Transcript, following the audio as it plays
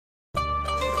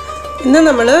ഇന്ന്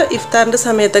നമ്മൾ ഇഫ്താറിൻ്റെ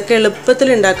സമയത്തൊക്കെ എളുപ്പത്തിൽ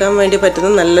ഉണ്ടാക്കാൻ വേണ്ടി പറ്റുന്ന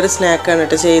നല്ലൊരു സ്നാക്കാണ്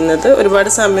കേട്ടോ ചെയ്യുന്നത്. ഒരുപാട്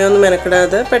സമയമൊന്നും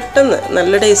മെനക്കെടാതെ പെട്ടെന്ന്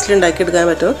നല്ല ടേസ്റ്റിൽ ഉണ്ടാക്കിയെടുക്കാൻ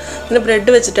പറ്റും. പിന്നെ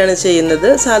ബ്രെഡ് വെച്ചിട്ടാണ് ചെയ്യുന്നത്.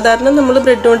 സാധാരണ നമ്മൾ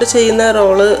ബ്രെഡ് കൊണ്ട് ചെയ്യുന്ന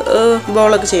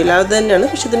ബോളൊക്കെ ചെയ്യില്ല, അത് തന്നെയാണ്.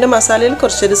 പക്ഷെ ഇതിൻ്റെ മസാലയിൽ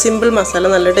കുറച്ചൊരു സിമ്പിൾ മസാല,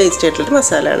 നല്ല ടേസ്റ്റി ആയിട്ടുള്ളൊരു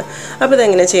മസാലയാണ്. അപ്പോൾ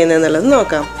ഇതെങ്ങനെയാണ് ചെയ്യുന്നതെന്നുള്ളത്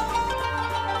നോക്കാം.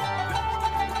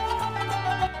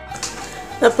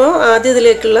 അപ്പോൾ ആദ്യം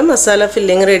ഇതിലേക്കുള്ള മസാല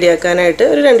ഫില്ലിങ് റെഡിയാക്കാനായിട്ട്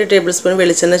ഒരു 2 ടേബിൾ സ്പൂൺ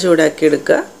വെളിച്ചെണ്ണ ചൂടാക്കി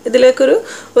എടുക്കുക. ഇതിലേക്കൊരു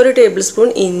 1 ടേബിൾ സ്പൂൺ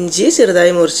ഇഞ്ചി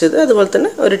ചെറുതായി മുറിച്ചത്, അതുപോലെ തന്നെ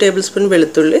 1 ടേബിൾ സ്പൂൺ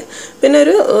വെളുത്തുള്ളി, പിന്നെ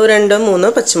ഒരു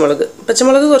 2-3 പച്ചമുളക്.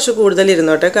 പച്ചമുളക് കുറച്ച് കൂടുതൽ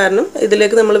ഇരുന്നോട്ടെ, കാരണം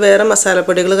ഇതിലേക്ക് നമ്മൾ വേറെ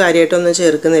മസാലപ്പൊടികൾ കാര്യമായിട്ടൊന്നും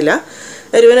ചേർക്കുന്നില്ല.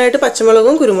 എരിവിനായിട്ട്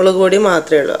പച്ചമുളകും കുരുമുളക് പൊടിയും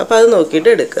മാത്രമേ ഉള്ളൂ. അപ്പോൾ അത് നോക്കിയിട്ട്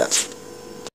എടുക്കുക.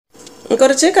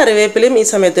 കുറച്ച് കറിവേപ്പിലയും ഈ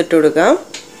സമയത്ത് ഇട്ട് കൊടുക്കാം.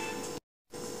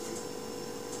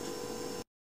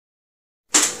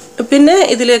 പിന്നെ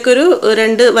ഇതിലേക്കൊരു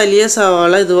 2 വലിയ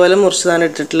സവാള ഇതുപോലെ മുറിച്ചതാണ്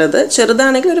ഇട്ടിട്ടുള്ളത്.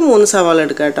 ചെറുതാണെങ്കിൽ ഒരു 3 സവാള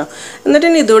എടുക്കാം കേട്ടോ. എന്നിട്ട്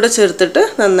ഇനി ഇതുകൂടെ ചേർത്തിട്ട്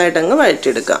നന്നായിട്ട് അങ്ങ്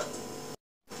വഴറ്റിയെടുക്കാം.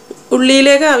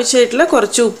 ഉള്ളിയിലേക്ക് ആവശ്യമായിട്ടുള്ള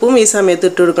കുറച്ച് ഉപ്പും ഈ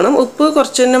സമയത്ത് ഇട്ട് കൊടുക്കണം. ഉപ്പ്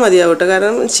കുറച്ച് തന്നെ മതിയാവും കേട്ടോ,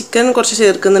 കാരണം ചിക്കൻ കുറച്ച്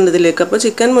ചേർക്കുന്നുണ്ട് ഇതിലേക്ക്. അപ്പോൾ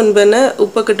ചിക്കൻ മുൻപ് തന്നെ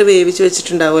ഉപ്പൊക്കെ ഇട്ട് വേവിച്ച്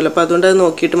വെച്ചിട്ടുണ്ടാവുമല്ലോ, അപ്പോൾ അതുകൊണ്ട് അത്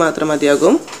നോക്കിയിട്ട് മാത്രം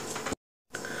മതിയാകും.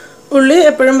 ഉള്ളി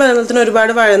എപ്പോഴും പാകത്തിന്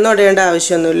ഒരുപാട് വഴന്നുടയേണ്ട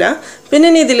ആവശ്യമൊന്നുമില്ല. പിന്നെ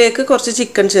ഇനി ഇതിലേക്ക് കുറച്ച്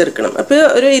ചിക്കൻ ചേർക്കണം. അപ്പോൾ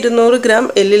ഒരു 200 ഗ്രാം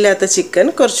എല്ലില്ലാത്ത ചിക്കൻ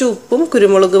കുറച്ച് ഉപ്പും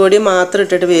കുരുമുളക് പൊടിയും മാത്രം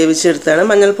ഇട്ടിട്ട് വേവിച്ചെടുത്താണ്.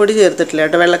 മഞ്ഞൾപ്പൊടി ചേർത്തിട്ടില്ല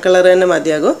കേട്ടോ, വെള്ള കളർ തന്നെ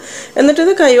മതിയാകും. എന്നിട്ട്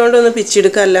ഇത് കൈ കൊണ്ടൊന്ന്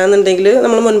പിച്ചെടുക്കുക. അല്ലാന്നുണ്ടെങ്കിൽ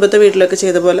നമ്മൾ മുൻപത്തെ വീട്ടിലൊക്കെ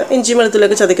ചെയ്ത പോലെ ഇഞ്ചി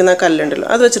വെളുത്തുള്ളിയൊക്കെ ചതയ്ക്കുന്ന കല്ലുണ്ടല്ലോ,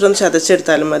 അത് വെച്ചിട്ടൊന്ന്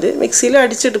ചതച്ചെടുത്താലും മതി. മിക്സിയിൽ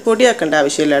അടിച്ചിട്ട് പൊടിയാക്കേണ്ട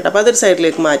ആവശ്യമില്ല കേട്ടോ. അപ്പോൾ അതൊരു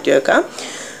സൈഡിലേക്ക് മാറ്റി വെക്കാം.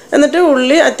 എന്നിട്ട്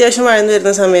ഉള്ളി അത്യാവശ്യം വഴന്നു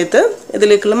വരുന്ന സമയത്ത്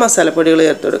ഇതിലേക്കുള്ള മസാലപ്പൊടികൾ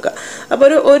ചേർത്ത് കൊടുക്കുക.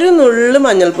 അപ്പോൾ ഒരു നുള്ള്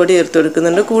മഞ്ഞൾപ്പൊടി ചേർത്ത്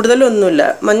കൊടുക്കുന്നുണ്ട്. കൂടുതലൊന്നുമില്ല,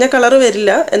 മഞ്ഞ കളറ്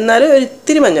വരില്ല, എന്നാലും ഒരു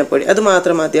ഇത്തിരി മഞ്ഞൾപ്പൊടി അത്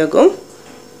മാത്രം മതിയാക്കും.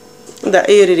 ഇതാ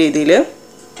ഈ ഒരു രീതിയിൽ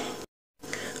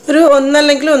ഒരു 1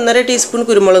 അല്ലെങ്കിൽ 1.5 ടീസ്പൂൺ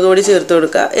കുരുമുളക് പൊടി ചേർത്ത്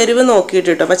കൊടുക്കുക. എരിവ് നോക്കിയിട്ട്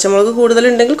കേട്ടോ, പച്ചമുളക്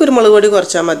കൂടുതലുണ്ടെങ്കിൽ കുരുമുളക് പൊടി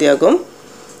കുറച്ചാൽ മതിയാകും.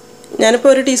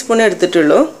 ഞാനിപ്പോൾ 1 ടീസ്പൂൺ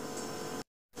എടുത്തിട്ടുള്ളൂ.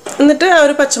 എന്നിട്ട് ആ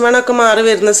ഒരു പച്ചമണമൊക്കെ മാറി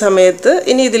വരുന്ന സമയത്ത്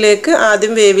ഇനി ഇതിലേക്ക്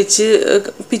ആദ്യം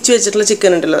പിച്ച് വെച്ചിട്ടുള്ള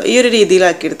ചിക്കൻ ഉണ്ടല്ലോ, ഈ ഒരു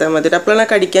രീതിയിലാക്കി എടുത്താൽ മതി. അപ്പോഴാണ്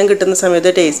കടിക്കാൻ കിട്ടുന്ന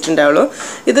സമയത്ത് ടേസ്റ്റ് ഉണ്ടാവുള്ളൂ.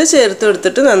 ഇത് ചേർത്ത്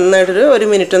കൊടുത്തിട്ട് നന്നായിട്ടൊരു 1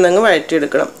 മിനിറ്റ് ഒന്നങ്ങ്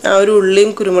വഴറ്റിയെടുക്കണം. ആ ഒരു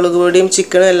ഉള്ളിയും കുരുമുളക് പൊടിയും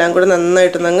ചിക്കനും എല്ലാം കൂടെ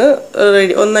നന്നായിട്ടൊന്നങ്ങ്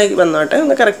ഒന്നായി വന്നോട്ടെ,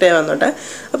 ഒന്ന് കറക്റ്റായി വന്നോട്ടെ.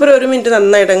 അപ്പോൾ 1 മിനിറ്റ്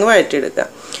നന്നായിട്ടങ്ങ് വഴറ്റിയെടുക്കുക.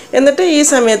 എന്നിട്ട് ഈ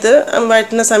സമയത്ത്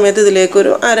വഴറ്റുന്ന സമയത്ത് ഇതിലേക്ക്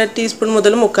ഒരു 1/2 ടീസ്പൂൺ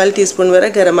മുതൽ 1/4 ടീസ്പൂൺ വരെ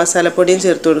ഗരം മസാലപ്പൊടിയും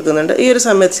ചേർത്ത് കൊടുക്കുന്നുണ്ട്. ഈ ഒരു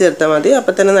സമയത്ത് ചേർത്താൽ മതി,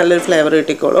 അപ്പോൾ തന്നെ നല്ലൊരു ഫ്ലേവർ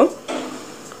കിട്ടിക്കോളും.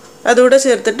 അതുകൂടെ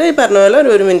ചേർത്തിട്ട് ഈ പറഞ്ഞ പോലെ ഒരു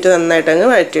 1 മിനിറ്റ് നന്നായിട്ട് അങ്ങ്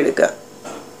വഴറ്റിയെടുക്കുക.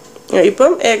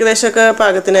 ഇപ്പം ഏകദേശമൊക്കെ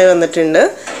പാകത്തിനായി വന്നിട്ടുണ്ട്.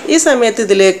 ഈ സമയത്ത്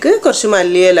ഇതിലേക്ക് കുറച്ച്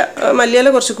മല്ലിയില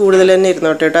കുറച്ച് കൂടുതൽ തന്നെ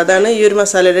ഇരുന്നോട്ടെ കേട്ടോ. അതാണ് ഈ ഒരു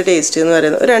മസാലയുടെ ടേസ്റ്റ് എന്ന്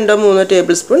പറയുന്നത്. 2-3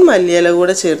 ടേബിൾ സ്പൂൺ മല്ലിയില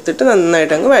കൂടെ ചേർത്തിട്ട്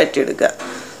നന്നായിട്ട് അങ്ങ് വഴറ്റിയെടുക്കുക.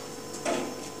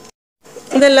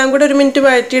 ഇതെല്ലാം കൂടെ 1 മിനിറ്റ്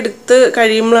വഴറ്റിയെടുത്ത്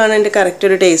കഴിയുമ്പോഴാണ് അതിൻ്റെ കറക്റ്റ്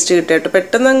ഒരു ടേസ്റ്റ് കിട്ടുക കേട്ടോ.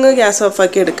 പെട്ടെന്ന് അങ്ങ് ഗ്യാസ്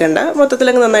ഓഫാക്കി എടുക്കണ്ട.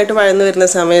 മൊത്തത്തിലങ്ങ് നന്നായിട്ട് വഴന്ന് വരുന്ന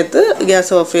സമയത്ത്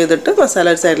ഗ്യാസ് ഓഫ് ചെയ്തിട്ട് മസാല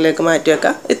ഒരു സൈഡിലേക്ക് മാറ്റി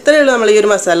വെക്കാം. ഇത്രയേ ഉള്ളൂ നമ്മൾ ഈ ഒരു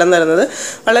മസാല എന്ന് പറയുന്നത്.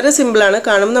 വളരെ സിമ്പിളാണ്.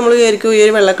 കാണുമ്പോൾ നമ്മൾ വിചാരിക്കും ഈ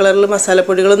ഒരു വെള്ള കളറിൽ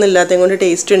മസാലപ്പൊടികളൊന്നും ഇല്ലാത്തത് കൊണ്ട്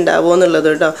ടേസ്റ്റ് ഉണ്ടാവുമോ എന്നുള്ളത്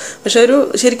കേട്ടോ. പക്ഷേ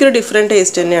ശരിക്കും ഡിഫറെൻറ്റ്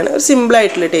ടേസ്റ്റ് തന്നെയാണ്, ഒരു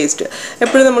സിമ്പിളായിട്ടുള്ള ടേസ്റ്റ്.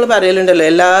 എപ്പോഴും നമ്മൾ പറയലുണ്ടല്ലോ,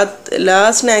 എല്ലാ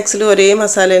സ്നാക്സിലും ഒരേ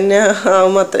മസാല തന്നെ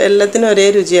ആവും, എല്ലാത്തിനും ഒരേ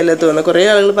രുചിയല്ല തോന്നുന്നു. കുറേ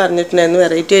ആളുകൾ പറഞ്ഞിട്ടുണ്ടായിരുന്നു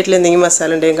വെറൈറ്റി ആയിട്ടുള്ള എന്തെങ്കിലും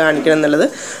മസാല ഉണ്ടെങ്കിൽ കാണിക്കണം എന്നുള്ളത്.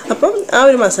 അപ്പം ആ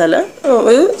ഒരു മസാല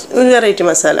ഒരു വെറൈറ്റി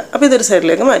മസാല. അപ്പോൾ ഇതൊരു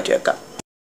സൈഡിലേക്ക് മാറ്റി വെക്കാം.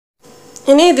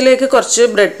 ഇനി ഇതിലേക്ക് കുറച്ച്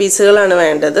ബ്രെഡ് പീസുകളാണ്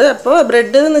വേണ്ടത്. അപ്പോൾ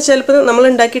ബ്രെഡ് എന്ന് വെച്ചാൽ ഇപ്പോൾ നമ്മൾ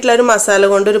ഉണ്ടാക്കിയിട്ടുള്ള ഒരു മസാല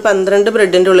കൊണ്ട് ഒരു 12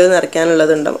 ബ്രെഡിൻ്റെ ഉള്ളിൽ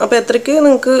നിറയ്ക്കാനുള്ളതുണ്ടാവും. അപ്പോൾ എത്രയ്ക്ക്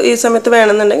നിങ്ങൾക്ക് ഈ സമയത്ത്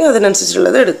വേണമെന്നുണ്ടെങ്കിൽ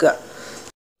അതിനനുസരിച്ചുള്ളത് എടുക്കുക.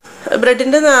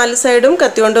 ബ്രെഡിൻ്റെ 4 സൈഡും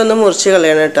കത്തി കൊണ്ട് ഒന്ന് മുറിച്ച്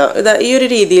കളയണം കേട്ടോ. ഇതാ ഈ ഒരു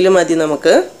രീതിയിൽ മതി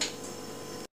നമുക്ക്.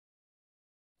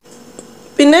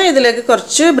 പിന്നെ ഇതിലേക്ക്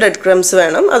കുറച്ച് ബ്രെഡ് ക്രംസ്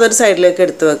വേണം, അതൊരു സൈഡിലേക്ക്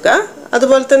എടുത്ത് വെക്കുക.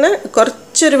 അതുപോലെ തന്നെ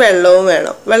കുറച്ചൊരു വെള്ളവും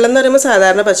വേണം. വെള്ളം എന്ന് പറയുമ്പോൾ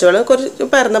സാധാരണ പച്ചവെള്ളം കുറച്ച്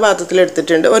പരന്ന പാത്രത്തിൽ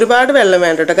എടുത്തിട്ടുണ്ട്. ഒരുപാട് വെള്ളം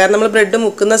വേണ്ട കേട്ടോ, കാരണം നമ്മൾ ബ്രെഡ്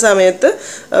മുക്കുന്ന സമയത്ത്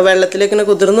വെള്ളത്തിലേക്ക് ഇങ്ങനെ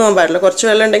കുതിർന്നു പോകാൻ പാടില്ല. കുറച്ച്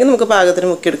വെള്ളം ഉണ്ടെങ്കിൽ നമുക്ക്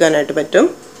പാകത്തിന് മുക്കിയെടുക്കാനായിട്ട് പറ്റും.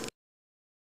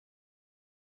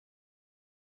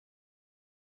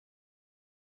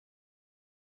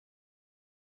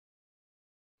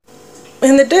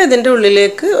 എന്നിട്ട് ഇതിൻ്റെ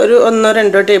ഉള്ളിലേക്ക് ഒരു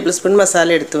 1-2 ടേബിൾ സ്പൂൺ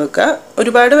മസാല എടുത്ത് വെക്കുക.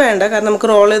 ഒരുപാട് വേണ്ട, കാരണം നമുക്ക്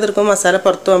റോൾ ചെയ്തെടുക്കുമ്പോൾ മസാല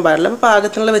പുറത്ത് പോകാൻ പാടില്ല. അപ്പോൾ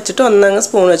പാകത്തിനുള്ള വെച്ചിട്ട് ഒന്നങ്ങ്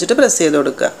സ്പൂൺ വെച്ചിട്ട് പ്രസ് ചെയ്ത്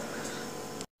കൊടുക്കുക.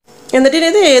 എന്നിട്ട്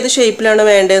ഇത് ഏത് ഷേപ്പിലാണ്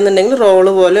വേണ്ടതെന്നുണ്ടെങ്കിൽ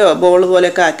റോള് പോലെയോ ബോൾ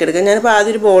പോലെയൊക്കെ ആക്കിയെടുക്കുക. ഞാനിപ്പോൾ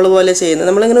ആദ്യം ഒരു ബോൾ പോലെ ചെയ്യുന്നത്.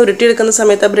 നമ്മളിങ്ങനെ ഉരുട്ടിയെടുക്കുന്ന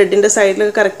സമയത്ത് ആ ബ്രെഡിൻ്റെ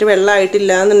സൈഡിലൊക്കെ കറക്റ്റ്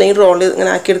വെള്ളമായിട്ടില്ല എന്നുണ്ടെങ്കിൽ റോൾ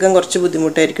ഇങ്ങനെ ആക്കിയെടുക്കാൻ കുറച്ച്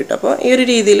ബുദ്ധിമുട്ടായിരിക്കും കേട്ടോ. അപ്പോൾ ഈ ഒരു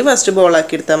രീതിയിൽ ഫസ്റ്റ് ബോൾ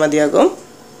ആക്കിയെടുത്താൽ മതിയാകും.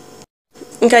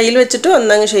 കയ്യിൽ വെച്ചിട്ട്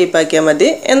ഒന്നങ്ങ് ഷേപ്പാക്കിയാൽ മതി.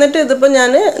 എന്നിട്ട് ഇതിപ്പോൾ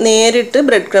ഞാൻ നേരിട്ട്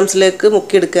ബ്രെഡ് ക്രംസിലേക്ക്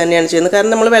മുക്കിയെടുക്കുക തന്നെയാണ് ചെയ്യുന്നത്.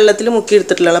 കാരണം നമ്മൾ വെള്ളത്തിൽ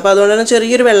മുക്കിയെടുത്തിട്ടില്ല, അപ്പോൾ അതുകൊണ്ട് തന്നെ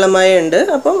ചെറിയൊരു വെള്ളമായ ഉണ്ട്.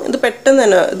 അപ്പം ഇത് പെട്ടെന്ന്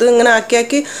തന്നെ ഇത് ഇങ്ങനെ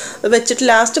ആക്കി വെച്ചിട്ട്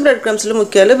ലാസ്റ്റ് ബ്രെഡ് ക്രംസിൽ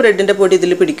മുക്കിയാൽ ബ്രെഡിൻ്റെ പൊടി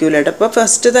ഇതിൽ പിടിക്കൂല കേട്ടോ. അപ്പോൾ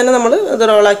ഫസ്റ്റ് തന്നെ നമ്മൾ ഇത്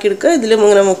റോളാക്കി എടുക്കുക. ഇതിൽ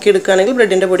ഇങ്ങനെ മുക്കിയെടുക്കുകയാണെങ്കിൽ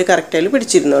ബ്രെഡിൻ്റെ പൊടി കറക്റ്റായി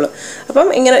പിടിച്ചിരുന്നോളൂ.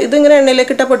 അപ്പം ഇതിങ്ങനെ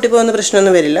എണ്ണയിലേക്ക് ഇട്ടാൽ പൊട്ടിപ്പോകുന്ന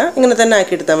പ്രശ്നമൊന്നും വരില്ല. ഇങ്ങനെ തന്നെ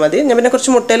ആക്കിയെടുത്താൽ മതി. ഞാൻ പിന്നെ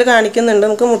കുറച്ച് മുട്ടയിൽ കാണിക്കുന്നുണ്ട്.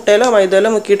 നമുക്ക് മുട്ടയിലോ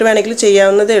മൈദയിലോ മുക്കിയിട്ട് വേണമെങ്കിൽ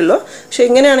ചെയ്യാവുന്നതേ ഉള്ളൂ. പക്ഷേ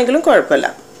ഇങ്ങനെയാണെങ്കിലും കുഴപ്പമില്ല.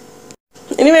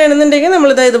 ഇനി വേണമെന്നുണ്ടെങ്കിൽ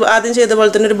നമ്മളിത് ആദ്യം ചെയ്ത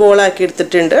പോലെ തന്നെ ഒരു ബോളാക്കി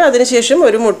എടുത്തിട്ടുണ്ട്. അതിനുശേഷം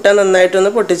ഒരു മുട്ട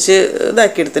നന്നായിട്ടൊന്ന് പൊട്ടിച്ച്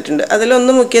ഇതാക്കി എടുത്തിട്ടുണ്ട്.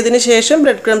 അതിലൊന്ന് മുക്കിയതിന് ശേഷം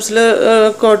ബ്രെഡ് ക്രംസിൽ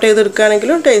കോട്ട്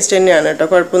ചെയ്തെടുക്കുകയാണെങ്കിലും ടേസ്റ്റ് തന്നെയാണ് കേട്ടോ,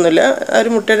 കുഴപ്പമൊന്നുമില്ല. ആ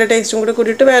ഒരു മുട്ടയുടെ ടേസ്റ്റും കൂടി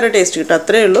കൂടിയിട്ട് വേറെ ടേസ്റ്റ് കിട്ടും,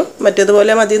 അത്രയേ ഉള്ളൂ.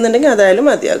 മറ്റേതുപോലെ മതിയെന്നുണ്ടെങ്കിൽ അതായാലും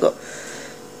മതിയാകും.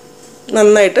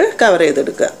 നന്നായിട്ട് കവർ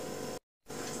ചെയ്തെടുക്കുക.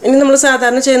 ഇനി നമ്മൾ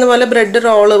സാധാരണ ചെയ്യുന്ന പോലെ ബ്രെഡ്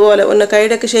റോള് പോലെ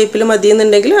ഉന്നക്കായുടെ ഒക്കെ ഷേപ്പിൽ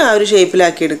മതിയെന്നുണ്ടെങ്കിൽ ആ ഒരു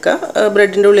ഷേപ്പിലാക്കി എടുക്കുക.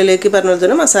 ബ്രെഡിൻ്റെ ഉള്ളിലേക്ക് പറഞ്ഞ പോലെ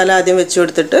തന്നെ മസാല ആദ്യം വെച്ച്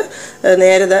കൊടുത്തിട്ട്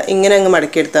നേരെ ഇങ്ങനെ അങ്ങ്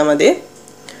മടക്കിയെടുത്താൽ മതി.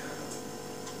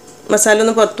 മസാല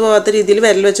ഒന്നും പുറത്തു പോകാത്ത രീതിയിൽ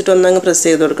വിരൽ വെച്ചിട്ട് ഒന്നങ്ങ് പ്രസ്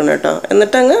ചെയ്ത് കൊടുക്കണം കേട്ടോ.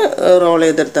 എന്നിട്ടങ്ങ് റോൾ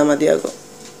ചെയ്തെടുത്താൽ മതിയാകും.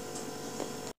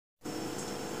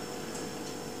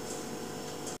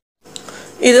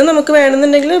 ഇത് നമുക്ക്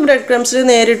വേണമെന്നുണ്ടെങ്കിൽ ബ്രെഡ് ക്രംസിൽ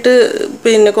നേരിട്ട്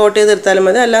കോട്ട് ചെയ്തെടുത്താലും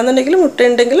മതി. അല്ലാന്നുണ്ടെങ്കിൽ മുട്ട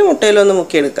ഉണ്ടെങ്കിൽ മുട്ടയിലൊന്ന്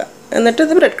മുക്കിയെടുക്കുക. എന്നിട്ട്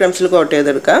ഇത് ബ്രെഡ് ക്രംസിൽ കോട്ട്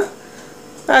ചെയ്തെടുക്കുക.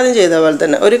 ആദ്യം ചെയ്ത പോലെ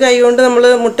തന്നെ ഒരു കൈ കൊണ്ട് നമ്മൾ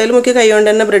മുട്ടയിൽ മുക്കിയ കൈ കൊണ്ട്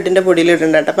തന്നെ ബ്രെഡിൻ്റെ പൊടിയിൽ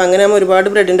ഇടണ്ട കേട്ടോ. അപ്പോൾ അങ്ങനെ ആകുമ്പോൾ ഒരുപാട്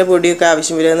ബ്രെഡിൻ്റെ പൊടിയൊക്കെ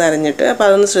ആവശ്യം വരുമെന്ന് അറിഞ്ഞിട്ട് അപ്പോൾ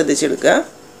അതൊന്ന് ശ്രദ്ധിച്ചെടുക്കുക.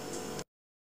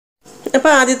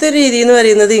 അപ്പോൾ ആദ്യത്തെ രീതി എന്ന്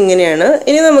പറയുന്നത് ഇങ്ങനെയാണ്.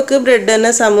 ഇനി നമുക്ക് ബ്രെഡ്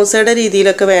തന്നെ സമൂസയുടെ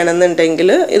രീതിയിലൊക്കെ വേണമെന്നുണ്ടെങ്കിൽ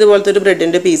ഇതുപോലത്തെ ഒരു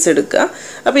ബ്രെഡിൻ്റെ പീസ് എടുക്കുക.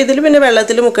 അപ്പോൾ ഇതിൽ പിന്നെ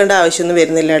വെള്ളത്തിൽ മുക്കേണ്ട ആവശ്യമൊന്നും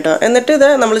വരുന്നില്ല കേട്ടോ. എന്നിട്ട് ഇത്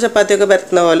നമ്മൾ ചപ്പാത്തിയൊക്കെ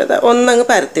പരത്തുന്ന പോലെ ഒന്നങ്ങ്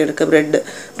പരത്തിയെടുക്കുക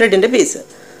ബ്രെഡിൻ്റെ പീസ്.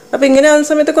 അപ്പോൾ ഇങ്ങനെ ആവുന്ന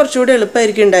സമയത്ത് കുറച്ചുകൂടി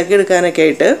എളുപ്പമായിരിക്കും ഉണ്ടാക്കിയെടുക്കാനൊക്കെ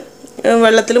ആയിട്ട്.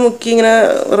 വെള്ളത്തിൽ മുക്കി ഇങ്ങനെ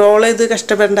റോൾ ചെയ്ത്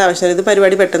കഷ്ടപ്പെടേണ്ട ആവശ്യമില്ല. ഇത്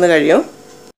പരിപാടി പെട്ടെന്ന് കഴിയും.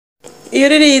 ഈ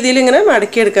ഒരു രീതിയിൽ ഇങ്ങനെ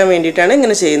മടക്കിയെടുക്കാൻ വേണ്ടിയിട്ടാണ്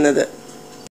ഇങ്ങനെ ചെയ്യുന്നത്.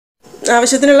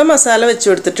 ആവശ്യത്തിനുള്ള മസാല വെച്ച്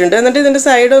കൊടുത്തിട്ടുണ്ട്. എന്നിട്ട് ഇതിൻ്റെ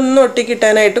സൈഡ് ഒന്ന്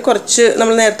ഒട്ടിക്കിട്ടാനായിട്ട് കുറച്ച്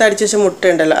നമ്മൾ നേരത്തെ അടിച്ച് വെച്ച മുട്ട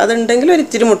ഉണ്ടല്ലോ, അതുണ്ടെങ്കിൽ ഒരു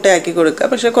ഇത്തിരി മുട്ടയാക്കി കൊടുക്കുക.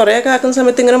 പക്ഷേ കുറേയൊക്കെ ആക്കുന്ന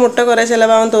സമയത്ത് ഇങ്ങനെ മുട്ട കുറേ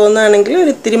ചിലവാകാൻ തോന്നുകയാണെങ്കിൽ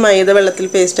ഒരു ഇത്തിരി മൈദ വെള്ളത്തിൽ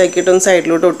പേസ്റ്റ് ആക്കിയിട്ട് ഒന്ന്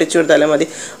സൈഡിലോട്ട് ഒട്ടിച്ചു കൊടുത്താലും മതി.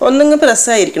 ഒന്നിങ്ങ്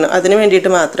പ്രസ്സായിരിക്കണം, അതിന്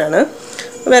വേണ്ടിയിട്ട് മാത്രമാണ്.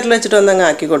 വിരൽ വെച്ചിട്ട് ഒന്നങ്ങ്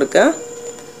ആക്കി കൊടുക്കുക.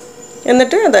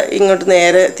 എന്നിട്ട് ഇങ്ങോട്ട്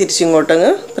നേരെ തിരിച്ചിങ്ങോട്ടങ്ങ്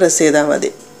പ്രസ് ചെയ്താൽ മതി.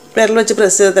 വിരൽ വെച്ച്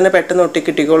പ്രസ് ചെയ്താൽ തന്നെ പെട്ടെന്ന്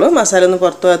ഒട്ടിക്കിട്ടിക്കോളൂ. മസാല ഒന്നും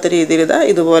പുറത്തു പോകാത്ത രീതിയിൽ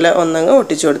ഇതുപോലെ ഒന്നങ്ങ്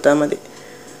ഒട്ടിച്ചു കൊടുത്താൽ മതി.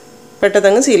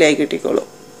 പെട്ടെന്നങ്ങ് സീലായി കിട്ടിക്കോളും.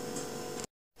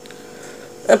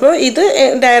 അപ്പോൾ ഇത്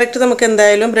ഡയറക്റ്റ് നമുക്ക്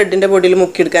എന്തായാലും ബ്രെഡിൻ്റെ പൊടിയിൽ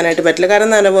മുക്കിയെടുക്കാനായിട്ട് പറ്റില്ല,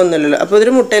 കാരണം നനവൊന്നുമില്ലല്ലോ. അപ്പോൾ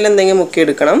ഇതൊരു മുട്ടയിൽ എന്തെങ്കിലും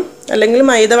മുക്കിയെടുക്കണം. അല്ലെങ്കിൽ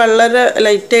മൈദ വളരെ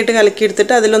ലൈറ്റായിട്ട്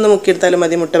കലക്കിയെടുത്തിട്ട് അതിലൊന്ന് മുക്കിയെടുത്താലും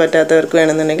മതി, മുട്ട പറ്റാത്തവർക്ക്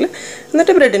വേണമെന്നുണ്ടെങ്കിൽ.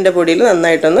 എന്നിട്ട് ബ്രെഡിൻ്റെ പൊടിയിൽ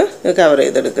നന്നായിട്ടൊന്ന് കവർ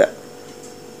ചെയ്തെടുക്കുക.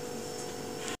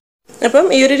 അപ്പം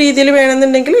ഈ ഒരു രീതിയിൽ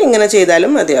വേണമെന്നുണ്ടെങ്കിൽ ഇങ്ങനെ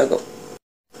ചെയ്താലും മതിയാകും.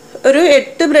 ഒരു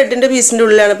 8 ബ്രെഡിൻ്റെ പീസിൻ്റെ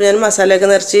ഉള്ളിലാണ് ഇപ്പോൾ ഞാൻ മസാലയൊക്കെ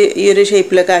നിറച്ച് ഈ ഒരു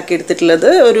ഷേപ്പിലൊക്കെ ആക്കിയെടുത്തിട്ടുള്ളത്.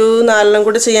 ഒരു 4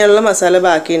 കൂടെ ചെയ്യാനുള്ള മസാല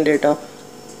ബാക്കിയുണ്ട് കേട്ടോ.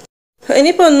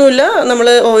 ഇനിയിപ്പോൾ ഒന്നുമില്ല, നമ്മൾ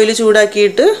ഓയിൽ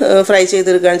ചൂടാക്കിയിട്ട് ഫ്രൈ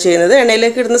ചെയ്തെടുക്കുകയാണ് ചെയ്യുന്നത്.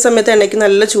 എണ്ണയിലേക്ക് ഇടുന്ന സമയത്ത് എണ്ണയ്ക്ക്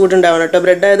നല്ല ചൂടുണ്ടാവണം കേട്ടോ.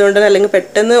 ബ്രെഡ് ആയതുകൊണ്ട് അല്ലെങ്കിൽ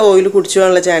പെട്ടെന്ന് ഓയിൽ കുടിച്ചു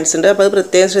പോകാനുള്ള ചാൻസ് ഉണ്ട്. അപ്പോൾ അത്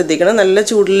പ്രത്യേകം ശ്രദ്ധിക്കണം. നല്ല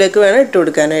ചൂടിലേക്ക് വേണം ഇട്ട്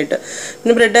കൊടുക്കാനായിട്ട്.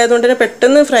 പിന്നെ ബ്രെഡ് ആയതുകൊണ്ട് തന്നെ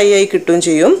പെട്ടെന്ന് ഫ്രൈ ആയി കിട്ടുകയും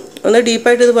ചെയ്യും. ഒന്ന്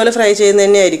ഡീപ്പായിട്ട് ഇതുപോലെ ഫ്രൈ ചെയ്യുന്നത്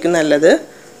തന്നെയായിരിക്കും നല്ലത്.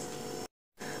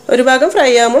 ഒരു ഭാഗം ഫ്രൈ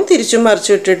ആകുമ്പോൾ തിരിച്ചും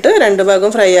മറിച്ചും ഇട്ടിട്ട് 2 ഭാഗം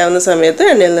ഫ്രൈ ആവുന്ന സമയത്ത്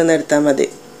എണ്ണയിൽ നിന്ന് എടുത്താൽ മതി.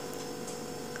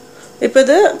 ഇപ്പോൾ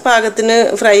ഇത് പാകത്തിന്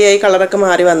ഫ്രൈ ആയി കളറൊക്കെ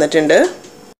മാറി വന്നിട്ടുണ്ട്.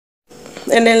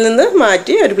 എണ്ണയിൽ നിന്ന്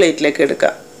മാറ്റി ഒരു പ്ലേറ്റിലേക്ക്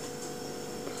എടുക്കാം.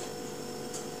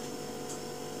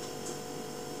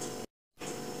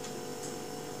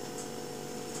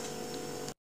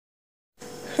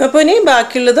 അപ്പോൾ ഇനി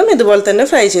ബാക്കിയുള്ളതും ഇതുപോലെ തന്നെ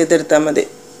ഫ്രൈ ചെയ്തെടുത്താൽ മതി.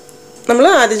 നമ്മൾ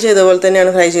ആദ്യം ചെയ്ത പോലെ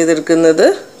തന്നെയാണ് ഫ്രൈ ചെയ്തെടുക്കുന്നത്.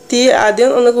 തീ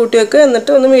ആദ്യം ഒന്ന് കൂട്ടി വെക്കുക. എന്നിട്ട്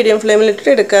ഒന്ന് മീഡിയം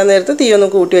ഫ്ലെയിമിലിട്ടിട്ട് എടുക്കാൻ നേരത്ത് തീ ഒന്ന്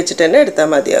കൂട്ടി വെച്ചിട്ട് തന്നെ എടുത്താൽ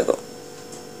മതിയാകും.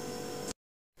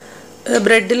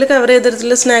 ബ്രെഡിൽ കവർ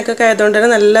ചെയ്തെടുത്തുള്ള സ്നാക്കൊക്കെ ആയതുകൊണ്ട് തന്നെ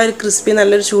നല്ലൊരു ക്രിസ്പി,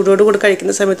 നല്ലൊരു ചൂടോട് കൂടി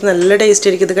കഴിക്കുന്ന സമയത്ത് നല്ല ടേസ്റ്റ്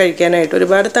ആയിരിക്കും ഇത് കഴിക്കാനായിട്ട്.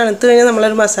 ഒരുപാട് തണുത്ത് കഴിഞ്ഞാൽ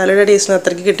നമ്മളൊരു മസാലയുടെ ടേസ്റ്റിന്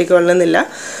അത്രയ്ക്ക് കിട്ടിക്കൊള്ളുന്നില്ല.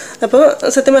 അപ്പോൾ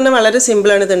സത്യം പറഞ്ഞാൽ വളരെ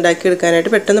സിമ്പിളാണ് ഇത്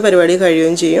ഉണ്ടാക്കിയെടുക്കാനായിട്ട്, പെട്ടെന്ന് പരിപാടി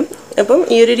കഴിയുകയും ചെയ്യും. അപ്പം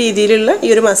ഈ ഒരു രീതിയിലുള്ള ഈ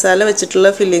ഒരു മസാല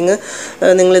വെച്ചിട്ടുള്ള ഫില്ലിങ്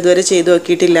നിങ്ങൾ ഇതുവരെ ചെയ്ത്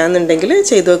നോക്കിയിട്ടില്ല എന്നുണ്ടെങ്കിൽ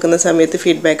ചെയ്ത് നോക്കുന്ന സമയത്ത്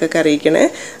ഫീഡ്ബാക്കൊക്കെ അറിയിക്കണേ.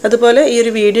 അതുപോലെ ഈ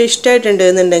ഒരു വീഡിയോ ഇഷ്ടമായിട്ടുണ്ട്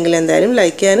എന്നുണ്ടെങ്കിൽ എന്തായാലും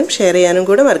ലൈക്ക് ചെയ്യാനും ഷെയർ ചെയ്യാനും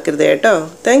കൂടെ മറക്കരുത് കേട്ടോ.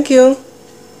 താങ്ക്